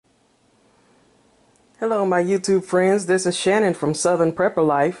Hello, my YouTube friends. This is Shannon from Southern Prepper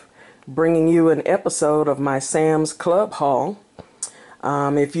Life, bringing you an episode of my Sam's Club haul.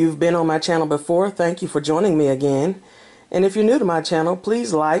 If you've been on my channel before, thank you for joining me again. And if you're new to my channel,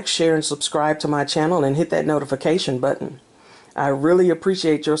 please like, share, and subscribe to my channel and hit that notification button. I really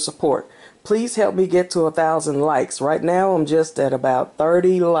appreciate your support. Please help me get to 1,000 likes. Right now, I'm just at about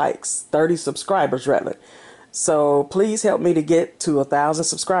 30 likes, 30 subscribers rather. So please help me to get to 1,000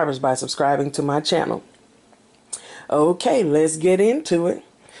 subscribers by subscribing to my channel. Okay, let's get into it.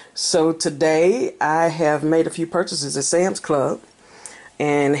 So today I have made a few purchases at Sam's Club,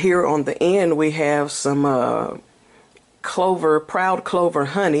 and here on the end we have some Proud Clover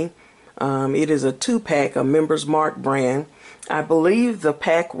honey. It is a 2-pack, a Members Mark brand. I believe the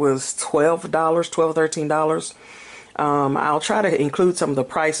pack was $12, $13. I'll try to include some of the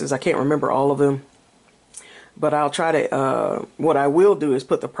prices. I can't remember all of them, but I'll try to, what I will do is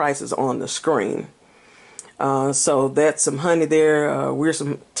put the prices on the screen. So that's some honey there. We're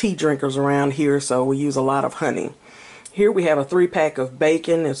some tea drinkers around here, so we use a lot of honey. Here we have a 3-pack of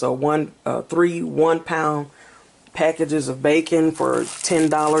bacon. It's a 3 1-pound packages of bacon for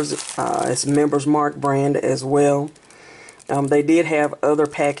 $10. It's Members Mark brand as well. They did have other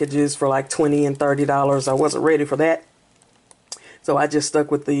packages for like $20 and $30. I wasn't ready for that, so I just stuck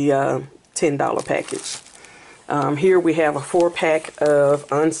with the $10 package. Here we have a 4-pack of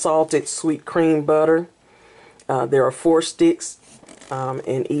unsalted sweet cream butter. There are 4 sticks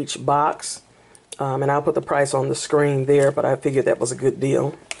in each box, and I'll put the price on the screen there, but I figured that was a good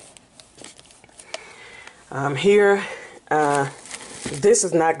deal. Here, this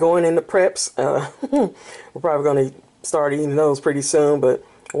is not going in the preps. We're probably going to start eating those pretty soon, but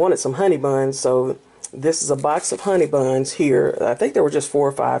I wanted some honey buns, so this is a box of honey buns here. I think they were just $4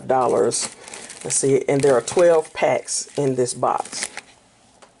 or $5. Let's see, and there are 12 packs in this box.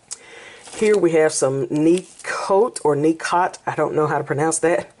 Here we have some Nicot, I don't know how to pronounce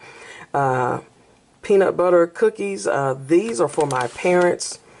that, peanut butter cookies. These are for my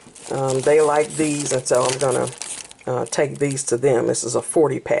parents. They like these, and so I'm going to take these to them. This is a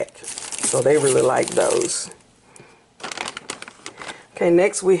 40-pack, so they really like those. Okay,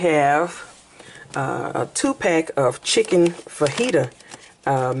 next we have a 2-pack of chicken fajita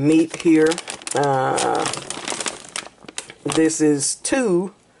meat here. This is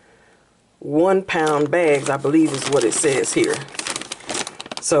 2 1-pound bags, I believe is what it says here.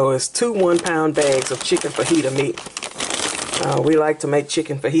 So it's 2 1-pound bags of chicken fajita meat. We like to make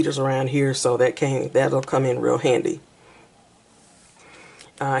chicken fajitas around here, so that'll come in real handy.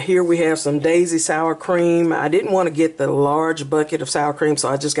 Here we have some Daisy sour cream. I didn't want to get the large bucket of sour cream, so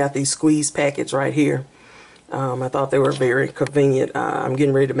I just got these squeeze packets right here. I thought they were very convenient. I'm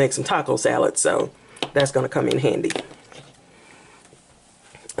getting ready to make some taco salad, so that's going to come in handy.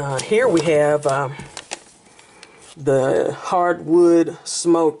 Here we have the hardwood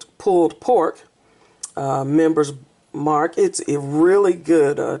smoked pulled pork, Members Mark. It's a really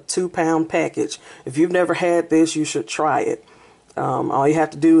good 2-pound package. If you've never had this, you should try it. All you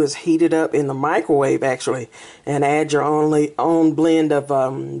have to do is heat it up in the microwave, actually, and add your own blend of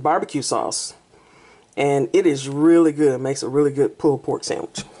barbecue sauce. And it is really good. It makes a really good pulled pork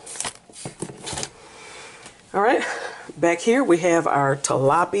sandwich. All right. Back here we have our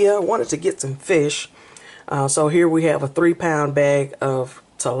tilapia. I wanted to get some fish. So here we have a 3-pound bag of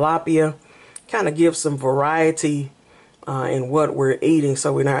tilapia. Kind of gives some variety in what we're eating,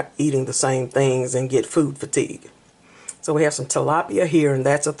 so we're not eating the same things and get food fatigue. So we have some tilapia here, and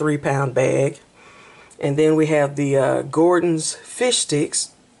that's a 3-pound bag. And then we have the Gordon's fish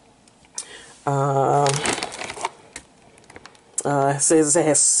sticks. It says it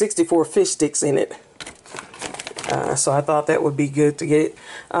has 64 fish sticks in it. So I thought that would be good to get.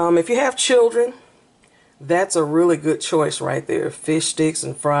 If you have children, that's a really good choice right there. Fish sticks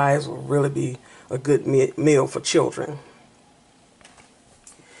and fries will really be a good meal for children.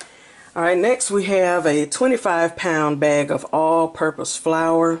 All right, next we have a 25-pound bag of all-purpose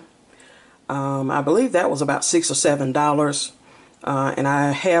flour. I believe that was about $6 or $7. And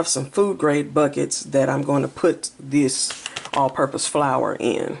I have some food-grade buckets that I'm going to put this all-purpose flour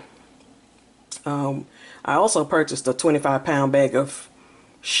in. I also purchased a 25-pound bag of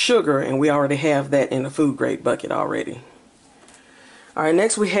sugar, and we already have that in a food-grade bucket already. All right,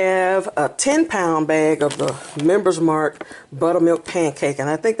 next we have a 10-pound bag of the Members Mark buttermilk pancake, and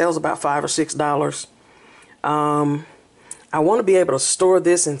I think that was about $5 or $6. I want to be able to store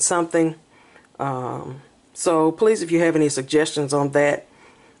this in something, so please, if you have any suggestions on that,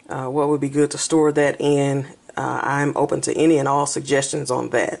 what would be good to store that in, I'm open to any and all suggestions on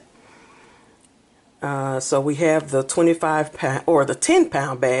that. So we have the 25-pound or the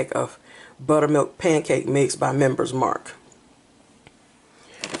 10-pound bag of buttermilk pancake mix by Members Mark.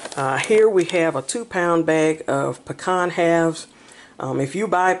 Here we have a 2-pound bag of pecan halves. If you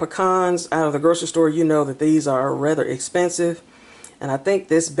buy pecans out of the grocery store, you know that these are rather expensive. And I think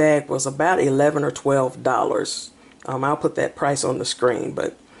this bag was about $11 or $12. I'll put that price on the screen,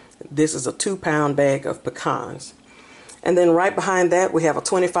 but this is a 2-pound bag of pecans. And then right behind that, we have a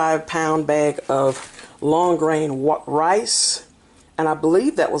 25-pound bag of long grain rice. And I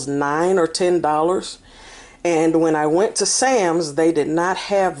believe that was $9 or $10. And when I went to Sam's, they did not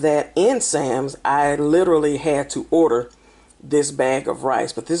have that in Sam's. I literally had to order this bag of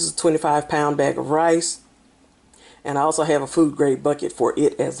rice. But this is a 25-pound bag of rice. And I also have a food grade bucket for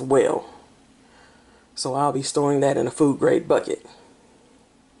it as well. So I'll be storing that in a food grade bucket.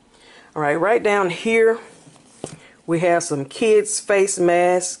 All right, right down here, we have some kids face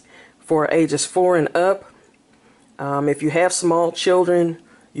masks for ages 4 and up. If you have small children,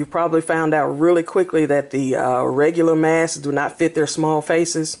 you probably found out really quickly that the regular masks do not fit their small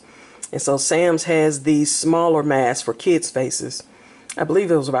faces. And so Sam's has these smaller masks for kids' faces. I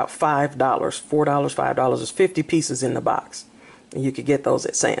believe it was about $5, $4, $5. There's 50 pieces in the box. And you could get those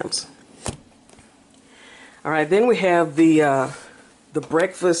at Sam's. All right, then we have the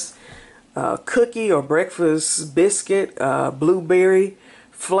breakfast cookie or breakfast biscuit, blueberry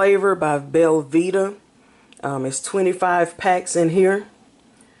flavor by Belvita. It's 25 packs in here.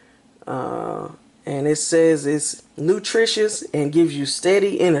 And it says it's nutritious and gives you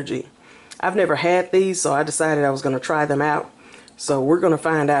steady energy. I've never had these, so I decided I was going to try them out. So we're going to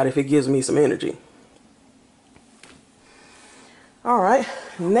find out if it gives me some energy. All right,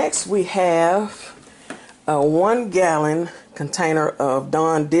 next we have a 1-gallon container of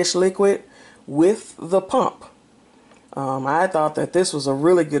Dawn dish liquid with the pump. I thought that this was a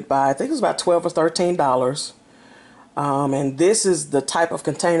really good buy. I think it was about $12 or $13. And this is the type of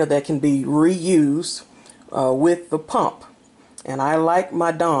container that can be reused with the pump. And I like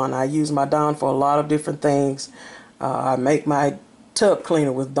my Dawn. I use my Dawn for a lot of different things. I make my tub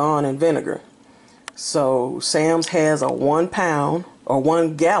cleaner with Dawn and vinegar. So Sam's has a 1-pound or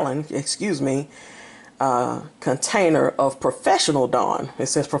 1 gallon, excuse me, container of professional Dawn. It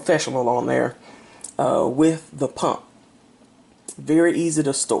says professional on there with the pump. Very easy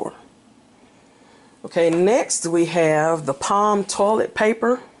to store. Okay, next we have the Palm toilet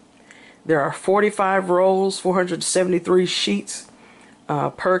paper. There are 45 rolls, 473 sheets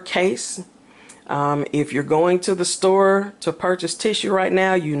per case. If you're going to the store to purchase tissue right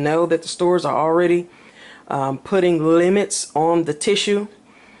now, you know that the stores are already putting limits on the tissue.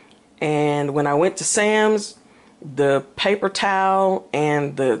 And when I went to Sam's, the paper towel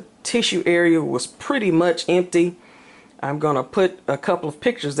and the tissue area was pretty much empty. I'm going to put a couple of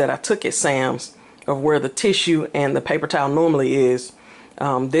pictures that I took at Sam's of where the tissue and the paper towel normally is.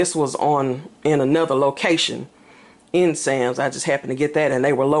 This was in another location in Sam's. I just happened to get that, and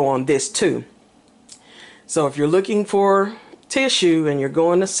they were low on this too. So if you're looking for tissue and you're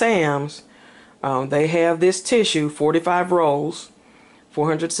going to Sam's, they have this tissue, 45 rolls,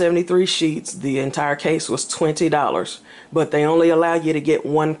 473 sheets. The entire case was $20, but they only allow you to get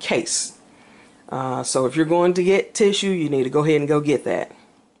 1 case. So if you're going to get tissue, you need to go ahead and go get that.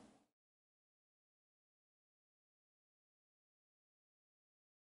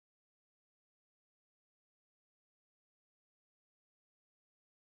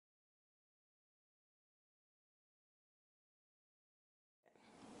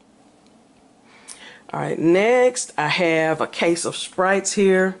 All right, next I have a case of Sprites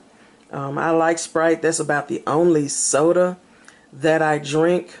here. I like Sprite. That's about the only soda that I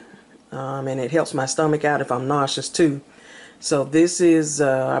drink, and it helps my stomach out if I'm nauseous too. So this is,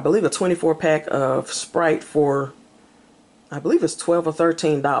 I believe, a 24-pack of Sprite for, I believe it's $12 or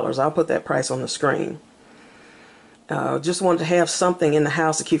 $13. I'll put that price on the screen. Just wanted to have something in the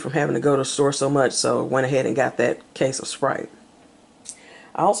house to keep from having to go to the store so much, so went ahead and got that case of Sprite.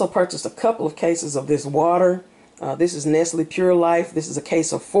 I also purchased a couple of cases of this water. This is Nestle Pure Life. This is a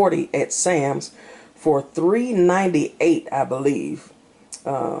case of 40 at Sam's for $3.98, I believe.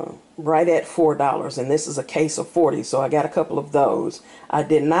 Right at $4, and this is a case of 40, so I got a couple of those. I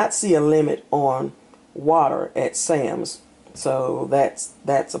did not see a limit on water at Sam's, so that's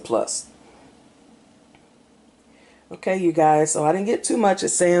a plus. Okay, you guys, so I didn't get too much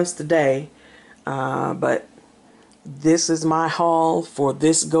at Sam's today, but this is my haul for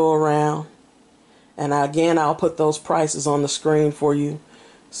this go around. And again, I'll put those prices on the screen for you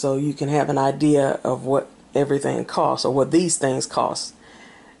so you can have an idea of what everything costs, or what these things cost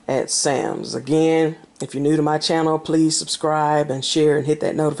at Sam's. Again, if you're new to my channel, please subscribe and share and hit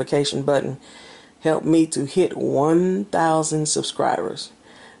that notification button. Help me to hit 1,000 subscribers.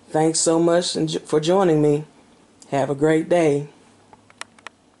 Thanks so much for joining me. Have a great day.